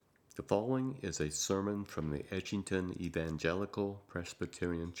The following is a sermon from the Edgington Evangelical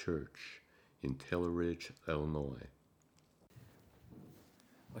Presbyterian Church in Taylor Ridge, Illinois.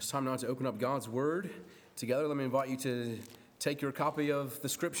 It's time now to open up God's Word together. Let me invite you to take your copy of the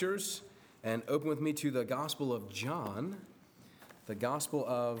Scriptures and open with me to the Gospel of John. The Gospel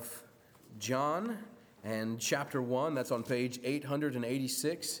of John and chapter 1. That's on page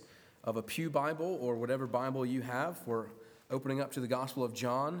 886 of a Pew Bible or whatever Bible you have. We're opening up to the Gospel of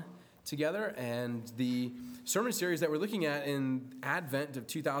John together, and the sermon series that we're looking at in Advent of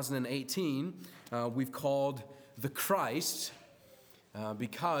 2018, we've called The Christ,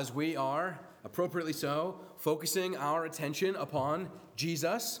 because we are, appropriately so, focusing our attention upon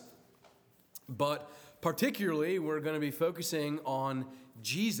Jesus, but particularly we're going to be focusing on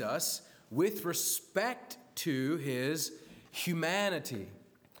Jesus with respect to his humanity.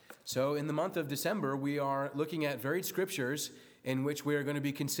 So in the month of December, we are looking at varied scriptures in which we are going to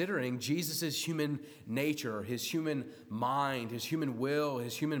be considering Jesus' human nature, his human mind, his human will,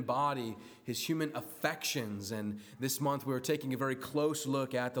 his human body, his human affections. And this month we're taking a very close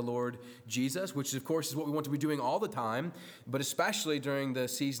look at the Lord Jesus, which of course is what we want to be doing all the time, but especially during the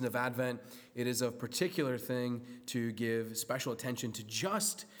season of Advent, it is a particular thing to give special attention to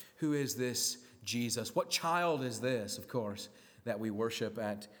just who is this Jesus? What child is this, of course, that we worship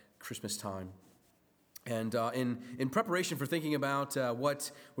at Christmas time? And in preparation for thinking about what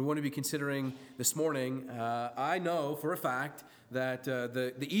we want to be considering this morning, I know for a fact that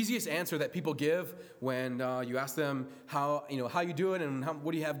the easiest answer that people give when you ask them how you doing and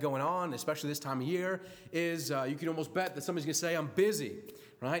what do you have going on, especially this time of year, is you can almost bet that somebody's going to say, I'm busy,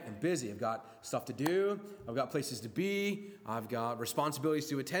 right? I'm busy. I've got stuff to do. I've got places to be. I've got responsibilities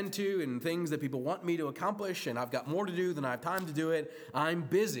to attend to and things that people want me to accomplish, and I've got more to do than I have time to do it. I'm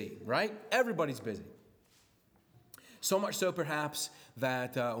busy, right? Everybody's busy. So much so, perhaps,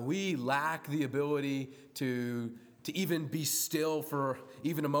 that we lack the ability to even be still for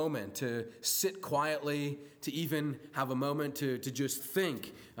even a moment, to sit quietly, to even have a moment to just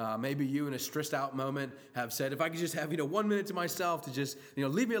think. Maybe you, in a stressed out moment, have said, if I could just have 1 minute to myself to just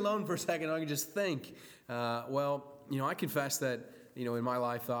leave me alone for a second, I can just think. I confess that in my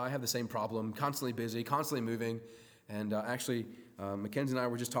life I have the same problem, constantly busy, constantly moving, and actually. Mackenzie and I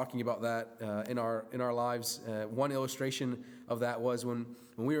were just talking about that in our lives. One illustration of that was when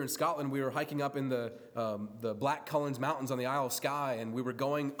we were in Scotland, we were hiking up in the Black Cullins Mountains on the Isle of Skye, and we were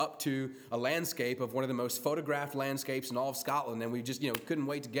going up to a landscape of one of the most photographed landscapes in all of Scotland, and we just couldn't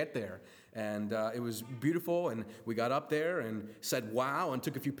wait to get there. And it was beautiful, and we got up there and said wow and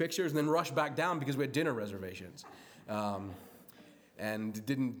took a few pictures and then rushed back down because we had dinner reservations. And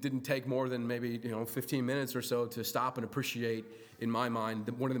didn't take more than maybe 15 minutes or so to stop and appreciate, in my mind,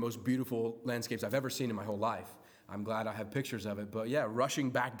 one of the most beautiful landscapes I've ever seen in my whole life. I'm glad I have pictures of it, but yeah, rushing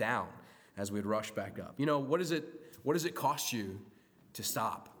back down as we'd rush back up. What does it cost you to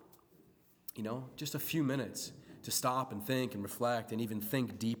stop? Just a few minutes to stop and think and reflect and even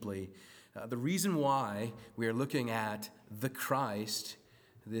think deeply. The reason why we are looking at the Christ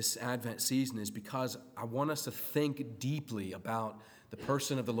this Advent season is because I want us to think deeply about the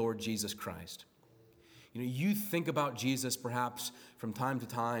person of the Lord Jesus Christ. You think about Jesus perhaps from time to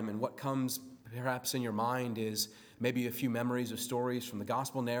time, and what comes perhaps in your mind is maybe a few memories of stories from the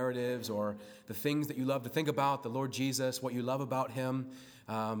gospel narratives or the things that you love to think about, the Lord Jesus, what you love about him.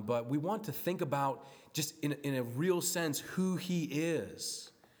 But we want to think about just in a real sense who he is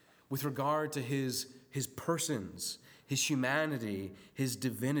with regard to his persons, his humanity, his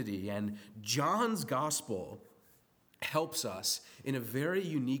divinity. And John's gospel helps us in a very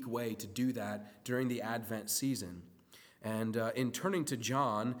unique way to do that during the Advent season. And in turning to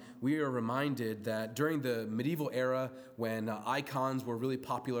John, we are reminded that during the medieval era, when icons were really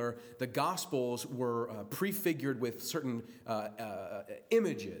popular, the Gospels were prefigured with certain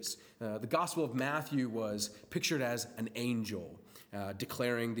images. The Gospel of Matthew was pictured as an angel,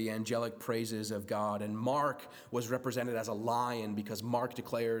 declaring the angelic praises of God. And Mark was represented as a lion because Mark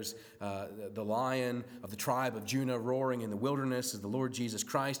declares the lion of the tribe of Judah roaring in the wilderness is the Lord Jesus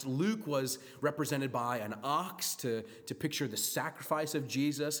Christ. Luke was represented by an ox to picture the sacrifice of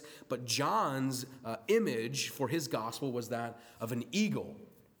Jesus. But John's image for his gospel was that of an eagle.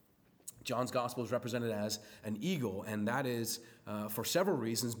 John's gospel is represented as an eagle, and that is for several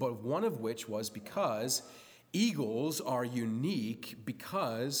reasons, but one of which was because eagles are unique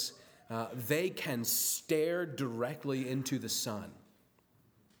because they can stare directly into the sun.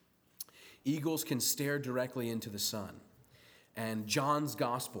 Eagles can stare directly into the sun. And John's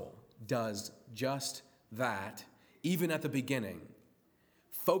gospel does just that, even at the beginning.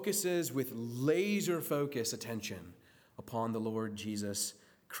 Focuses with laser focus attention upon the Lord Jesus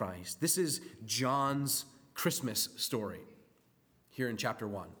Christ. This is John's Christmas story here in chapter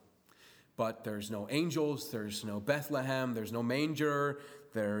 1. But there's no angels, there's no Bethlehem, there's no manger,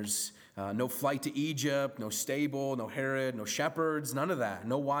 there's no flight to Egypt, no stable, no Herod, no shepherds, none of that.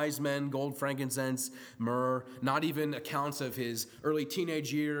 No wise men, gold, frankincense, myrrh, not even accounts of his early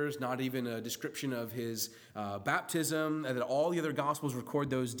teenage years, not even a description of his baptism, and that all the other Gospels record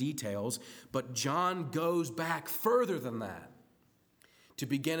those details. But John goes back further than that to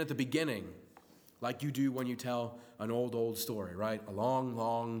begin at the beginning, like you do when you tell an old story, right? A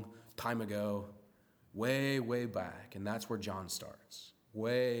long time ago, way back. And that's where John starts.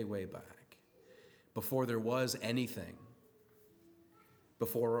 Way back. Before there was anything.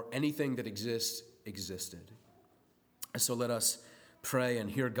 Before anything that exists existed. So let us pray and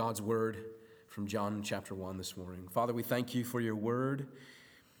hear God's word from John chapter 1 this morning. Father, we thank you for your word.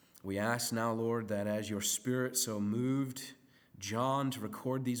 We ask now, Lord, that as your Spirit so moved John to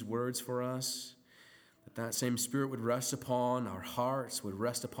record these words for us, that same Spirit would rest upon our hearts, would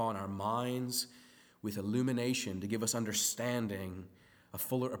rest upon our minds with illumination to give us understanding, a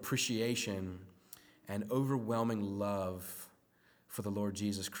fuller appreciation, and overwhelming love for the Lord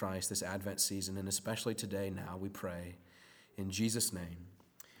Jesus Christ this Advent season, and especially today now, we pray. In Jesus' name,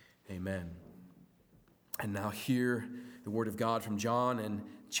 amen. And now hear the word of God from John in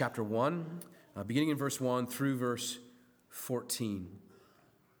chapter 1, beginning in verse 1 through verse 14.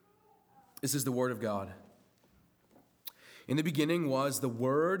 This is the word of God. In the beginning was the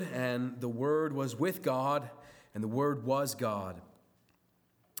Word, and the Word was with God, and the Word was God.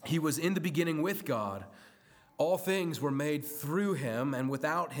 He was in the beginning with God. All things were made through him, and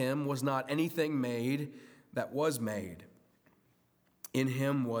without him was not anything made that was made. In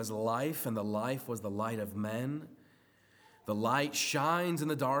him was life, and the life was the light of men. The light shines in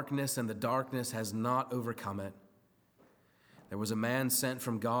the darkness, and the darkness has not overcome it. There was a man sent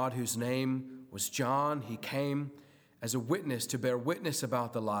from God whose name was John. He came as a witness to bear witness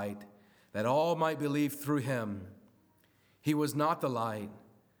about the light, that all might believe through him. He was not the light,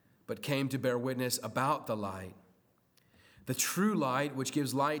 but came to bear witness about the light. The true light, which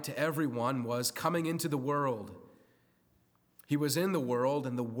gives light to everyone, was coming into the world. He was in the world,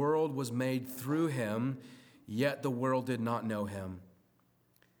 and the world was made through him, yet the world did not know him.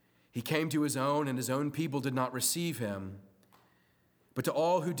 He came to his own, and his own people did not receive him. But to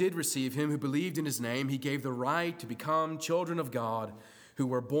all who did receive him, who believed in his name, he gave the right to become children of God, who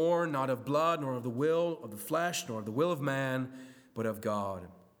were born not of blood, nor of the will of the flesh, nor of the will of man, but of God.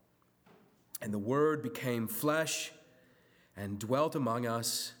 And the Word became flesh and dwelt among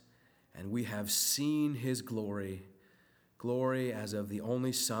us, and we have seen his glory, glory as of the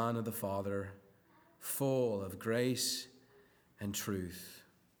only Son of the Father, full of grace and truth.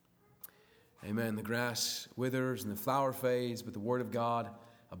 Amen. The grass withers and the flower fades, but the word of God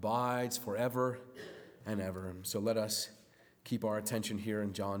abides forever and ever. So let us keep our attention here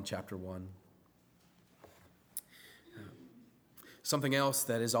in John chapter 1. Something else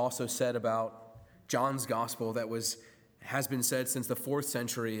that is also said about John's gospel that has been said since the 4th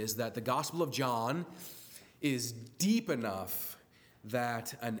century is that the Gospel of John is deep enough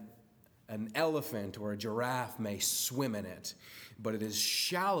that an elephant or a giraffe may swim in it, but it is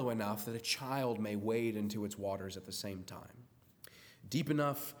shallow enough that a child may wade into its waters at the same time. Deep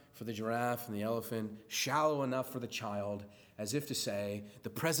enough for the giraffe and the elephant, shallow enough for the child, as if to say, the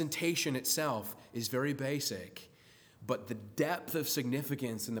presentation itself is very basic, but the depth of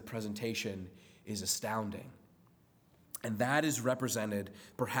significance in the presentation is astounding. And that is represented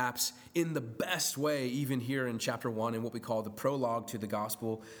perhaps in the best way, even here in chapter 1, in what we call the prologue to the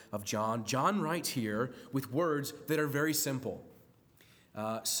Gospel of John. John writes here with words that are very simple.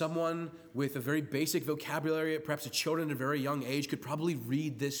 Someone with a very basic vocabulary, perhaps a children at a very young age, could probably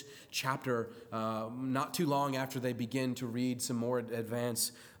read this chapter not too long after they begin to read some more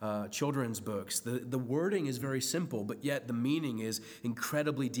advanced children's books. The wording is very simple, but yet the meaning is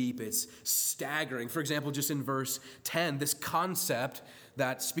incredibly deep. It's staggering. For example, just in verse 10, this concept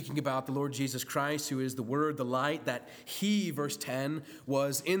that speaking about the Lord Jesus Christ, who is the Word, the light, that he, verse 10,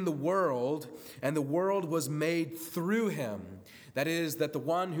 was in the world, and the world was made through him. That is, that the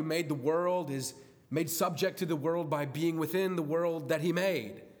one who made the world is made subject to the world by being within the world that he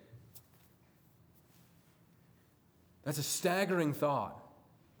made. That's a staggering thought.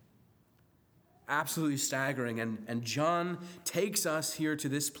 Absolutely staggering. And John takes us here to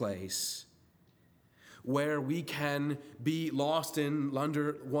this place where we can be lost in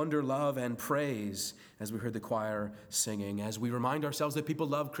wonder, love, and praise, as we heard the choir singing, as we remind ourselves that people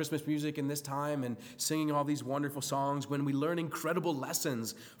love Christmas music in this time and singing all these wonderful songs, when we learn incredible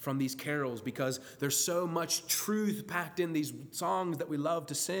lessons from these carols because there's so much truth packed in these songs that we love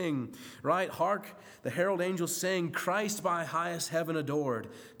to sing, right? Hark, the herald angels sing, Christ by highest heaven adored,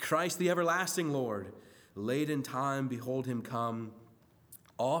 Christ the everlasting Lord. Late in time, behold him come,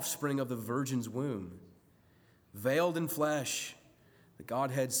 offspring of the virgin's womb. Veiled in flesh, the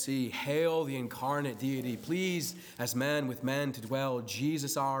Godhead see. Hail the incarnate deity, pleased as man with men to dwell,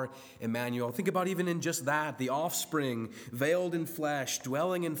 Jesus our Emmanuel. Think about even in just that, the offspring, veiled in flesh,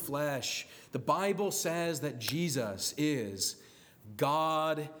 dwelling in flesh. The Bible says that Jesus is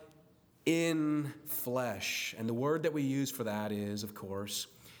God in flesh. And the word that we use for that is, of course,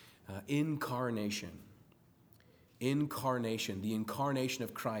 incarnation. Incarnation, the incarnation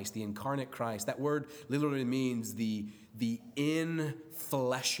of Christ, the incarnate Christ. That word literally means the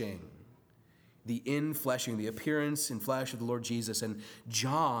infleshing, the appearance in flesh of the Lord Jesus. And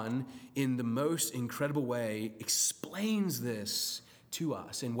John, in the most incredible way, explains this to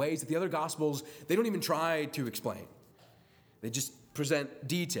us in ways that the other Gospels, they don't even try to explain. They just present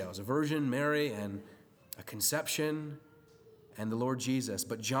details, a virgin, Mary, and a conception, and the Lord Jesus.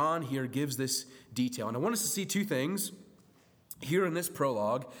 But John here gives this detail. And I want us to see two things here in this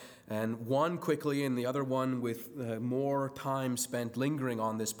prologue, and one quickly and the other one with more time spent lingering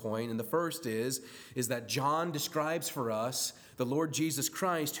on this point. And the first is that John describes for us the Lord Jesus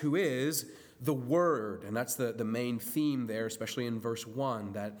Christ, who is the Word. And that's the main theme there, especially in verse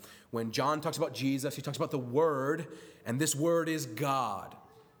 1, that when John talks about Jesus, he talks about the Word, and this Word is God.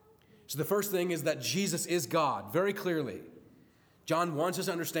 So the first thing is that Jesus is God, very clearly. John wants us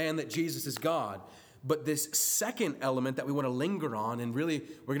to understand that Jesus is God. But this second element that we want to linger on, and really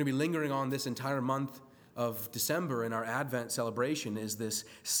we're going to be lingering on this entire month of December in our Advent celebration, is this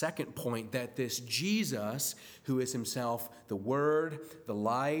second point, that this Jesus, who is himself the Word, the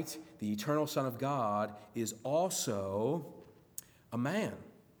light, the eternal Son of God, is also a man,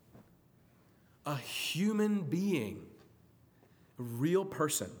 a human being, a real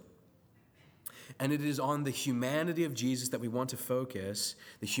person. And it is on the humanity of Jesus that we want to focus,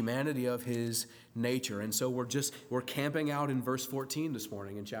 the humanity of his nature. And so we're camping out in verse 14 this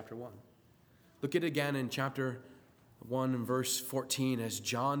morning in chapter 1. Look at it again in chapter 1 and verse 14 as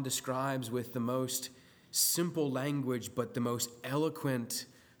John describes with the most simple language but the most eloquent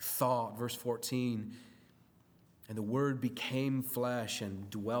thought. Verse 14, and the Word became flesh and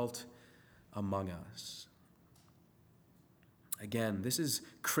dwelt among us. Again, this is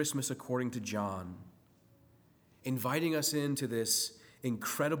Christmas according to John, inviting us into this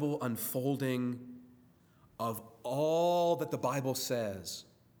incredible unfolding of all that the Bible says.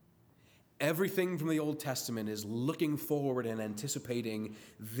 Everything from the Old Testament is looking forward and anticipating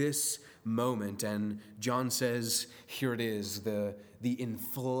this moment. And John says, here it is, the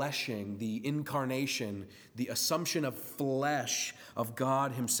infleshing, the incarnation, the assumption of flesh of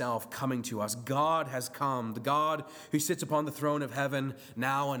God himself coming to us. God has come, the God who sits upon the throne of heaven,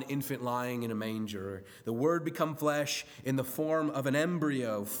 now an infant lying in a manger. The Word become flesh in the form of an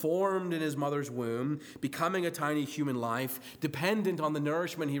embryo, formed in his mother's womb, becoming a tiny human life, dependent on the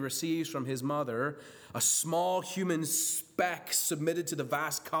nourishment he receives from his mother, a small human speck submitted to the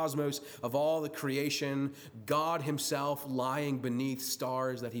vast cosmos of all the creation, God himself lying beneath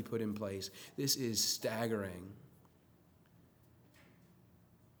stars that he put in place. This is staggering.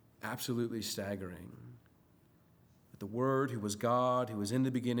 Absolutely staggering. That the Word, who was God, who was in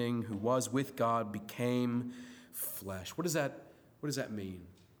the beginning, who was with God, became flesh. What does that mean?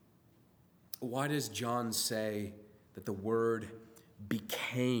 Why does John say that the Word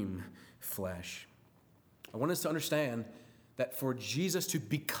became flesh? I want us to understand that for Jesus to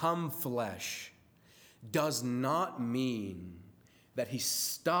become flesh does not mean that he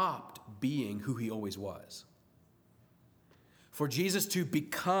stopped being who he always was. For Jesus to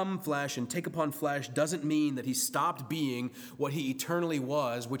become flesh and take upon flesh doesn't mean that he stopped being what he eternally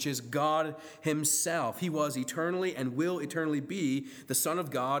was, which is God himself. He was eternally and will eternally be the Son of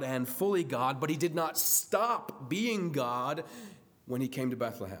God and fully God, but he did not stop being God when he came to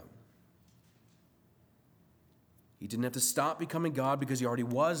Bethlehem. He didn't have to stop becoming God because he already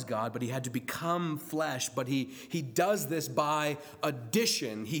was God, but he had to become flesh. But he does this by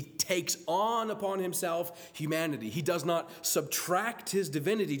addition. He takes on upon himself humanity. He does not subtract his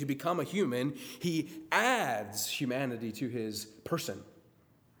divinity to become a human. He adds humanity to his person.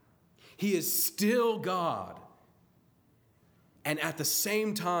 He is still God, and at the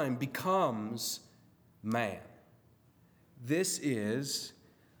same time becomes man. This is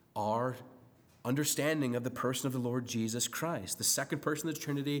our understanding of the person of the Lord Jesus Christ. The second person of the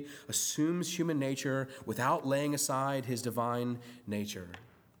Trinity assumes human nature without laying aside his divine nature.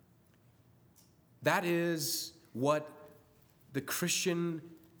 That is what the Christian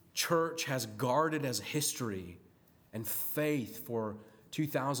church has guarded as history and faith for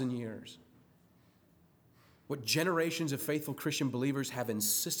 2,000 years. What generations of faithful Christian believers have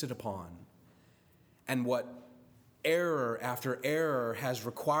insisted upon, and what error after error has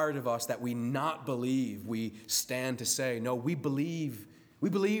required of us that we not believe, we stand to say, no, we believe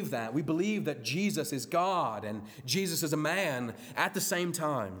that. We believe that Jesus is God and Jesus is a man at the same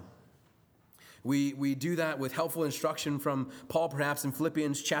time. We do that with helpful instruction from Paul, perhaps in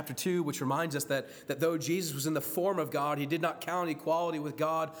Philippians chapter 2, which reminds us that though Jesus was in the form of God, he did not count equality with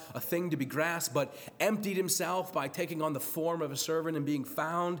God a thing to be grasped, but emptied himself by taking on the form of a servant and being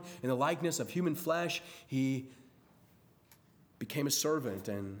found in the likeness of human flesh. He became a servant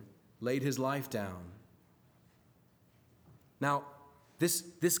and laid his life down. Now,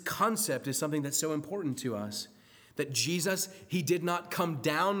 this concept is something that's so important to us. That Jesus, he did not come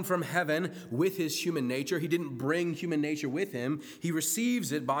down from heaven with his human nature. He didn't bring human nature with him. He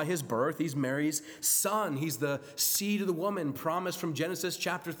receives it by his birth. He's Mary's son. He's the seed of the woman promised from Genesis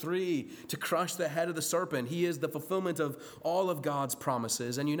chapter 3 to crush the head of the serpent. He is the fulfillment of all of God's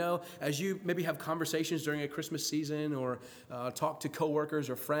promises. And you know, as you maybe have conversations during a Christmas season or talk to coworkers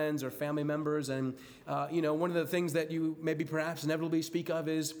or friends or family members, and one of the things that you maybe perhaps inevitably speak of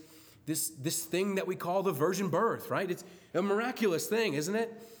is this thing that we call the virgin birth, right? It's a miraculous thing, isn't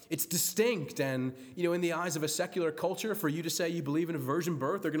it? It's distinct. And, in the eyes of a secular culture, for you to say you believe in a virgin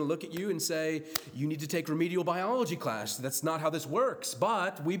birth, they're going to look at you and say, you need to take remedial biology class. That's not how this works.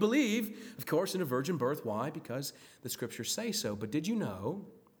 But we believe, of course, in a virgin birth. Why? Because the scriptures say so. But did you know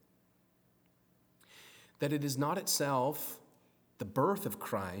that it is not itself the birth of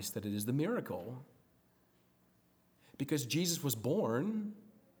Christ, that it is the miracle? Because Jesus was born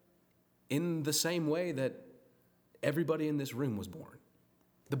in the same way that everybody in this room was born.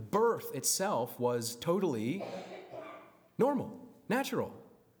 The birth itself was totally normal, natural.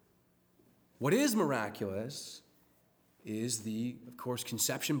 What is miraculous is of course,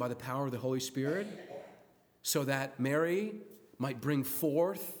 conception by the power of the Holy Spirit, so that Mary might bring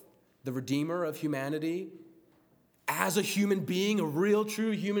forth the Redeemer of humanity as a human being, a real,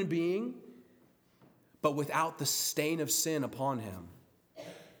 true human being, but without the stain of sin upon him.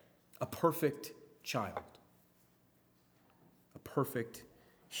 A perfect child. A perfect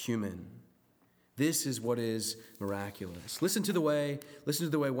human. This is what is miraculous. Listen to the way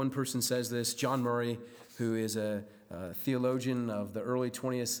one person says this. John Murray, who is a theologian of the early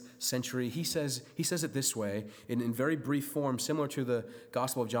 20th century, he says it this way, in very brief form, similar to the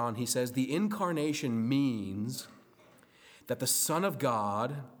Gospel of John. He says, the incarnation means that the Son of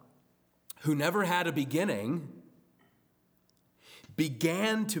God, who never had a beginning,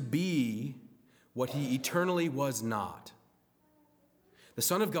 began to be what he eternally was not. The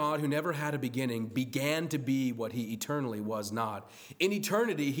Son of God, who never had a beginning, began to be what he eternally was not. In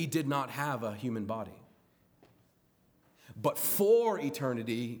eternity, he did not have a human body. But for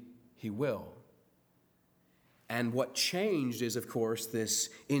eternity, he will. And what changed is, of course, this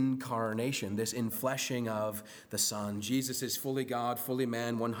incarnation, this infleshing of the Son. Jesus is fully God, fully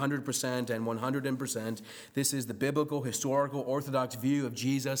man, 100% and 100%. This is the biblical, historical, orthodox view of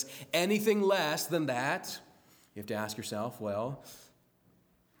Jesus. Anything less than that, you have to ask yourself, well,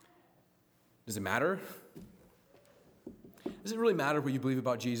 does it matter? Does it really matter what you believe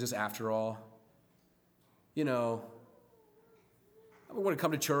about Jesus after all? I want to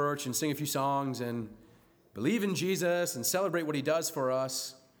come to church and sing a few songs and believe in Jesus and celebrate what he does for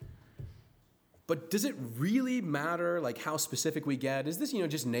us. But does it really matter how specific we get? Is this,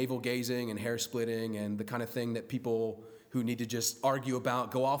 just navel gazing and hair splitting and the kind of thing that people who need to just argue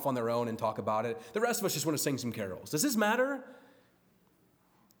about go off on their own and talk about it? The rest of us just want to sing some carols. Does this matter?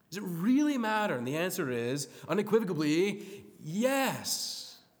 Does it really matter? And the answer is unequivocally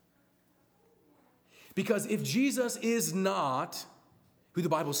yes. Because if Jesus is not who the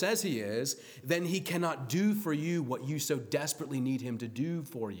Bible says he is, then he cannot do for you what you so desperately need him to do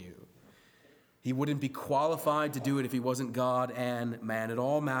for you. He wouldn't be qualified to do it if he wasn't God and man. It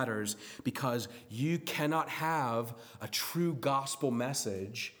all matters because you cannot have a true gospel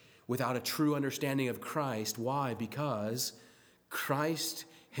message without a true understanding of Christ. Why? Because Christ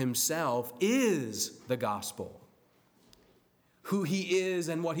himself is the gospel. Who he is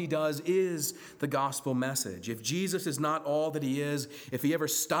and what he does is the gospel message. If Jesus is not all that he is, if he ever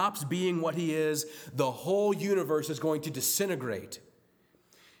stops being what he is, the whole universe is going to disintegrate.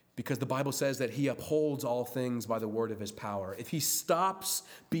 because the Bible says that he upholds all things by the word of his power. If he stops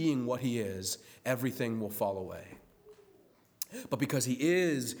being what he is, everything will fall away. But because he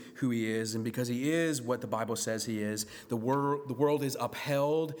is who he is, and because he is what the Bible says he is, the world is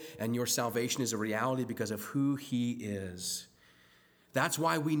upheld, and your salvation is a reality because of who he is. That's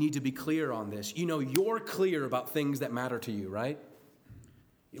why we need to be clear on this. You know, you're clear about things that matter to you, right?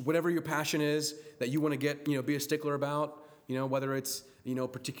 Whatever your passion is that you want to get, be a stickler about, whether it's,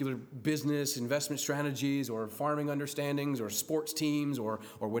 particular business, investment strategies, or farming understandings, or sports teams, or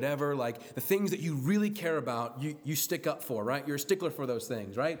whatever, like the things that you really care about, you stick up for, right? You're a stickler for those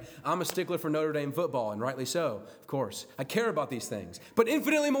things, right? I'm a stickler for Notre Dame football, and rightly so, of course. I care about these things, but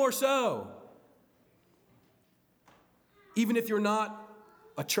infinitely more so. Even if you're not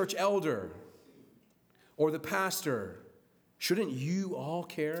a church elder or the pastor, shouldn't you all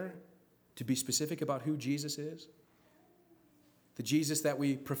care to be specific about who Jesus is? The Jesus that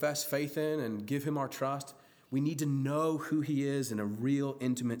we profess faith in and give him our trust, we need to know who he is in a real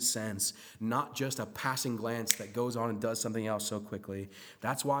intimate sense, not just a passing glance that goes on and does something else so quickly.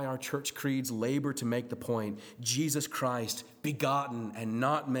 That's why our church creeds labor to make the point: Jesus Christ, begotten and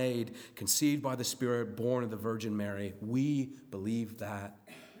not made, conceived by the Spirit, born of the Virgin Mary. We believe that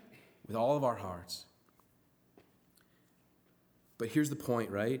with all of our hearts. But here's the point,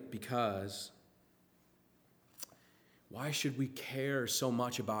 right? Because why should we care so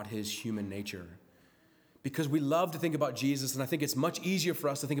much about his human nature? Because we love to think about Jesus, and I think it's much easier for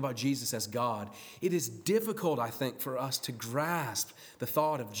us to think about Jesus as God. It is difficult, I think, for us to grasp the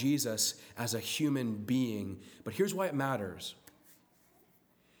thought of Jesus as a human being. But here's why it matters.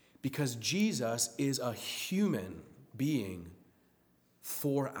 Because Jesus is a human being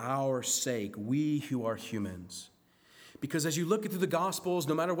for our sake, we who are humans. Because as you look through the Gospels,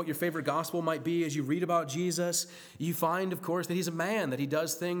 no matter what your favorite gospel might be, as you read about Jesus, you find, of course, that he's a man, that he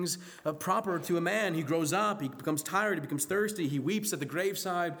does things proper to a man. He grows up, he becomes tired, he becomes thirsty, he weeps at the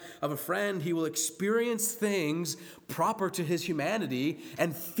graveside of a friend. He will experience things proper to his humanity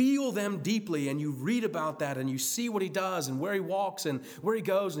and feel them deeply. And you read about that and you see what he does and where he walks and where he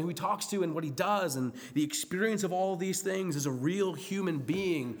goes and who he talks to and what he does. And the experience of all of these things is a real human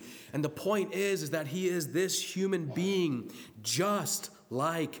being. And the point is that he is this human being just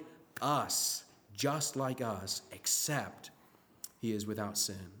like us, except he is without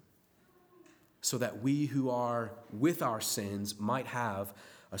sin, so that we who are with our sins might have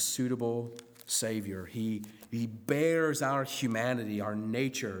a suitable Savior. He bears our humanity, our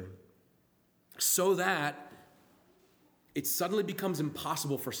nature, so that it suddenly becomes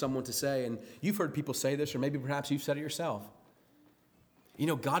impossible for someone to say, and you've heard people say this, or maybe perhaps you've said it yourself,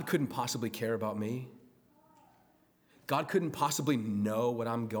 God couldn't possibly care about me. God couldn't possibly know what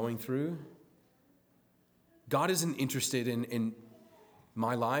I'm going through. God isn't interested in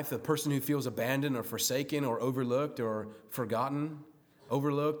my life, the person who feels abandoned or forsaken or overlooked or forgotten,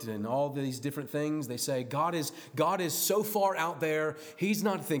 overlooked, and all these different things. They say, God is so far out there, he's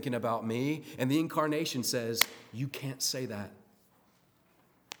not thinking about me. And the incarnation says, you can't say that.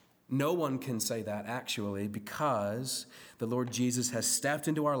 No one can say that, actually, because the Lord Jesus has stepped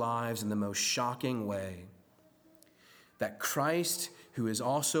into our lives in the most shocking way. That Christ, who is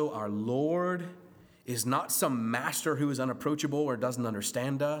also our Lord, is not some master who is unapproachable or doesn't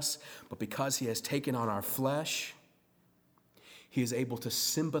understand us, but because he has taken on our flesh, he is able to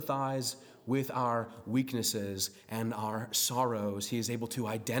sympathize with our weaknesses and our sorrows. He is able to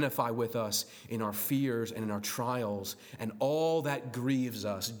identify with us in our fears and in our trials and all that grieves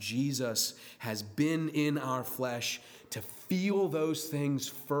us. Jesus has been in our flesh to feel those things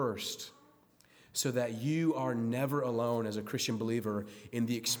first, so that you are never alone as a Christian believer in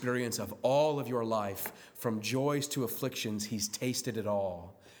the experience of all of your life, from joys to afflictions. He's tasted it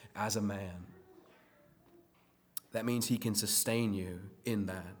all as a man. That means he can sustain you in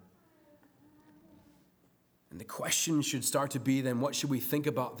that. And the question should start to be then, what should we think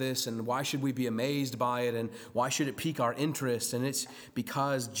about this, and why should we be amazed by it, and why should it pique our interest? And it's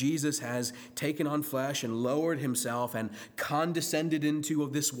because Jesus has taken on flesh and lowered himself and condescended into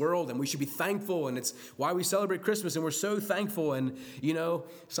this world, and we should be thankful, and it's why we celebrate Christmas, and we're so thankful. And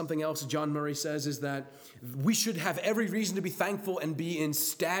something else John Murray says is that we should have every reason to be thankful and be in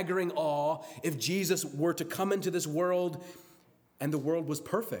staggering awe if Jesus were to come into this world and the world was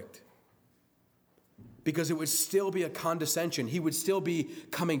perfect. Because it would still be a condescension. He would still be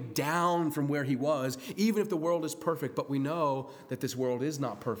coming down from where he was, even if the world is perfect. But we know that this world is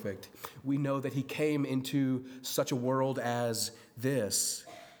not perfect. We know that he came into such a world as this.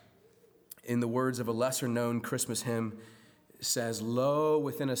 In the words of a lesser-known Christmas hymn, it says, "Lo,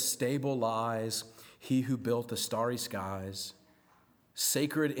 within a stable lies he who built the starry skies.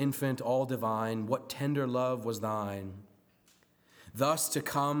 Sacred infant, all divine, what tender love was thine. Thus to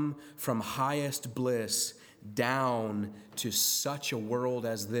come from highest bliss down to such a world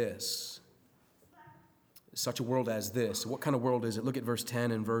as this. Such a world as this. What kind of world is it? Look at verse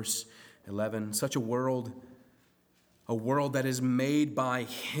 10 and verse 11. Such a world that is made by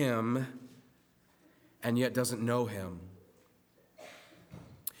him and yet doesn't know him.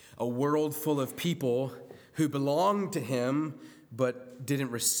 A world full of people who belonged to him but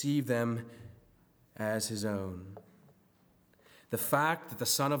didn't receive them as his own. The fact that the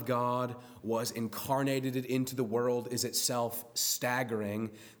Son of God was incarnated into the world is itself staggering.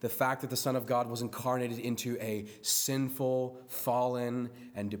 The fact that the Son of God was incarnated into a sinful, fallen,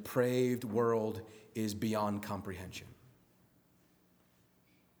 and depraved world is beyond comprehension.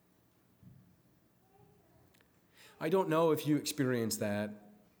 I don't know if you experience that,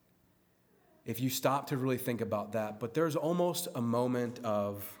 if you stop to really think about that, but there's almost a moment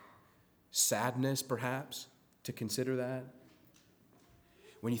of sadness, perhaps, to consider that.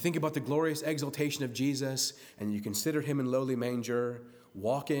 When you think about the glorious exaltation of Jesus and you consider him in lowly manger,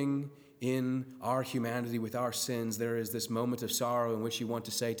 walking in our humanity with our sins, there is this moment of sorrow in which you want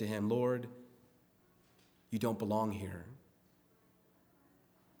to say to him, Lord, you don't belong here.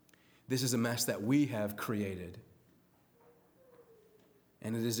 This is a mess that we have created.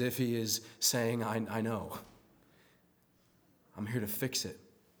 And it is as if he is saying, I know. I'm here to fix it.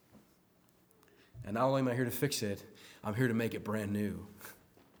 And not only am I here to fix it, I'm here to make it brand new.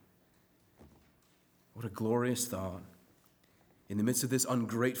 What a glorious thought. In the midst of this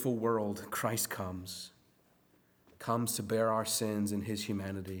ungrateful world, Christ comes to bear our sins in his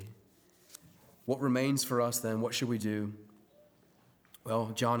humanity. What remains for us then? What should we do?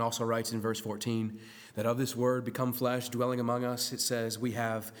 Well, John also writes in verse 14 that of this word become flesh, dwelling among us, it says, we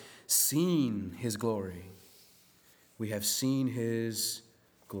have seen his glory. We have seen his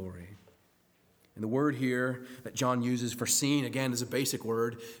glory. And the word here that John uses for seen, again, is a basic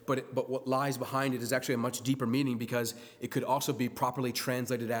word, but what lies behind it is actually a much deeper meaning, because it could also be properly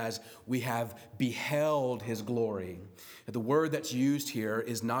translated as we have beheld his glory. The word that's used here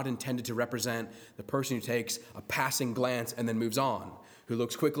is not intended to represent the person who takes a passing glance and then moves on, who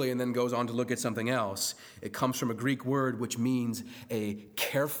looks quickly and then goes on to look at something else. It comes from a Greek word which means a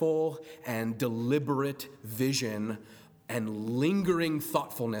careful and deliberate vision and lingering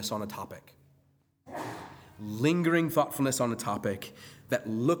thoughtfulness on a topic. Lingering thoughtfulness on a topic that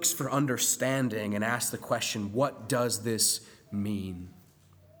looks for understanding and asks the question, what does this mean?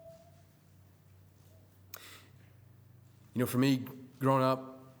 You know, for me, growing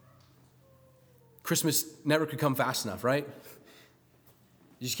up, Christmas never could come fast enough, right?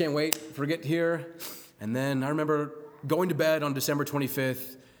 You just can't wait for it to get here. And then I remember going to bed on December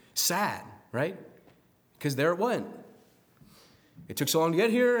 25th, sad, right? Because there it went. It took so long to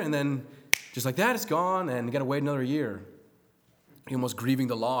get here, and then just like that, it's gone, and you got to wait another year. You're almost grieving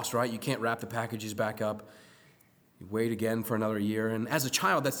the loss, right? You can't wrap the packages back up. You wait again for another year. And as a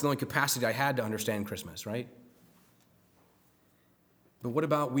child, that's the only capacity I had to understand Christmas, right? But what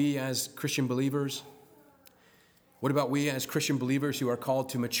about we as Christian believers? What about we as Christian believers who are called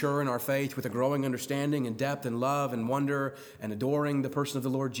to mature in our faith with a growing understanding and depth and love and wonder and adoring the person of the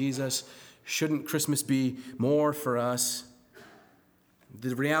Lord Jesus? Shouldn't Christmas be more for us?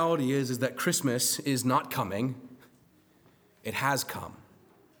 The reality is that Christmas is not coming. It has come.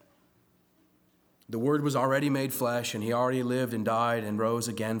 The Word was already made flesh, and he already lived and died and rose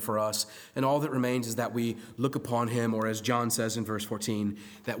again for us. And all that remains is that we look upon him, or as John says in verse 14,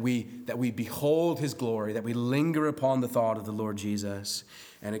 that we behold his glory, that we linger upon the thought of the Lord Jesus.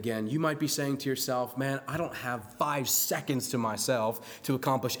 And again, you might be saying to yourself, man, I don't have 5 seconds to myself to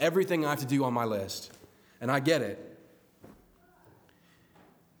accomplish everything I have to do on my list. And I get it.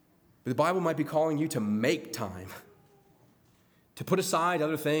 But the Bible might be calling you to make time, to put aside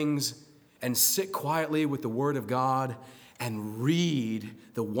other things and sit quietly with the Word of God and read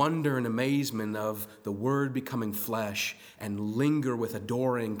the wonder and amazement of the Word becoming flesh and linger with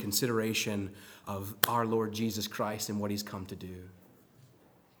adoring consideration of our Lord Jesus Christ and what he's come to do.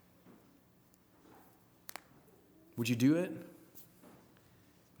 Would you do it?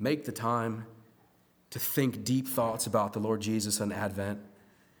 Make the time to think deep thoughts about the Lord Jesus on Advent,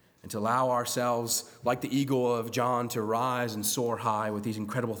 and to allow ourselves, like the eagle of John, to rise and soar high with these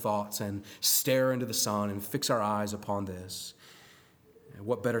incredible thoughts and stare into the sun and fix our eyes upon this. And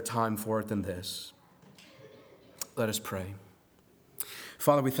what better time for it than this? Let us pray.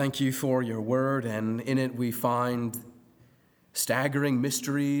 Father, we thank you for your word, and in it we find staggering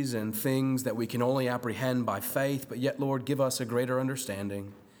mysteries and things that we can only apprehend by faith, but yet, Lord, give us a greater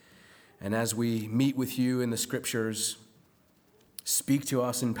understanding. And as we meet with you in the Scriptures, speak to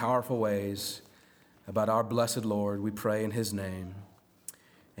us in powerful ways about our blessed Lord. We pray in his name.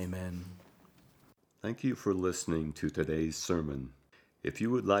 Amen. Thank you for listening to today's sermon. If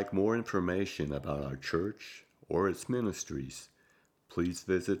you would like more information about our church or its ministries, please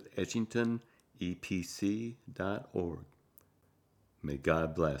visit edgingtonepc.org. May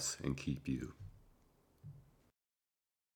God bless and keep you.